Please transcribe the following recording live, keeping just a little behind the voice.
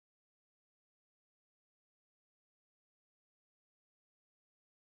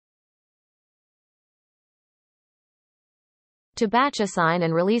To batch assign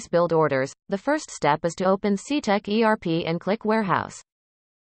and release build orders, the first step is to open Cetec ERP and click Warehouse.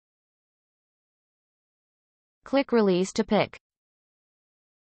 Click Release to pick.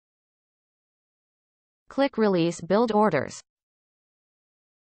 Click Release Build Orders.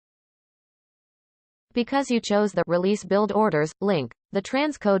 Because you chose the Release Build Orders link, the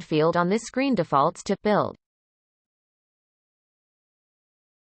transcode field on this screen defaults to Build.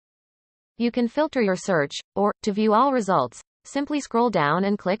 You can filter your search, or, to view all results, simply scroll down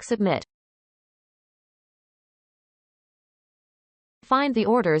and click Submit. Find the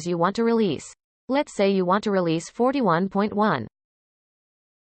orders you want to release. Let's say you want to release 41.1,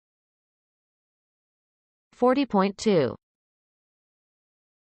 40.2,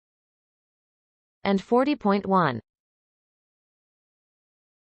 and 40.1.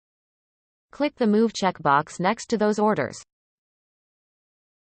 Click the Move checkbox next to those orders.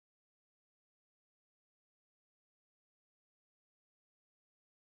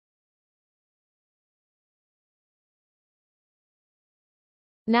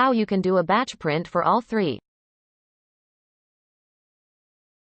 Now you can do a batch print for all three.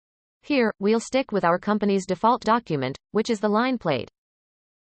 Here, we'll stick with our company's default document, which is the line plate.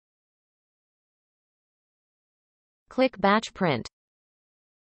 Click Batch Print.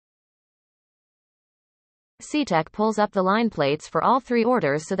 Cetec pulls up the line plates for all three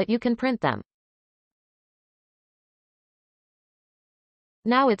orders so that you can print them.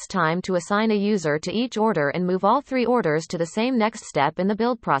 Now it's time to assign a user to each order and move all three orders to the same next step in the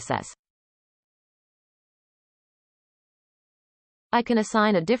build process. I can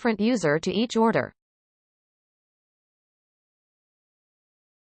assign a different user to each order.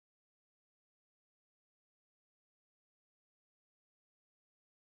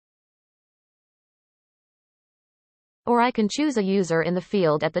 Or I can choose a user in the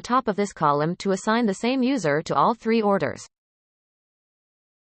field at the top of this column to assign the same user to all three orders.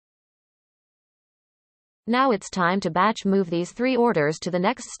 Now it's time to batch move these three orders to the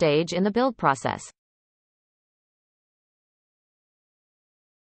next stage in the build process.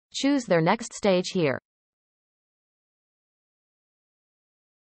 Choose their next stage here.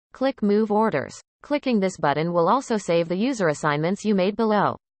 Click Move Orders. Clicking this button will also save the user assignments you made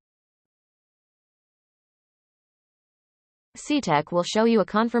below. Cetec will show you a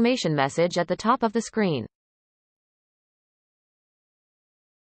confirmation message at the top of the screen.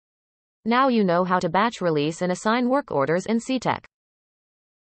 Now you know how to batch release and assign work orders in Cetec.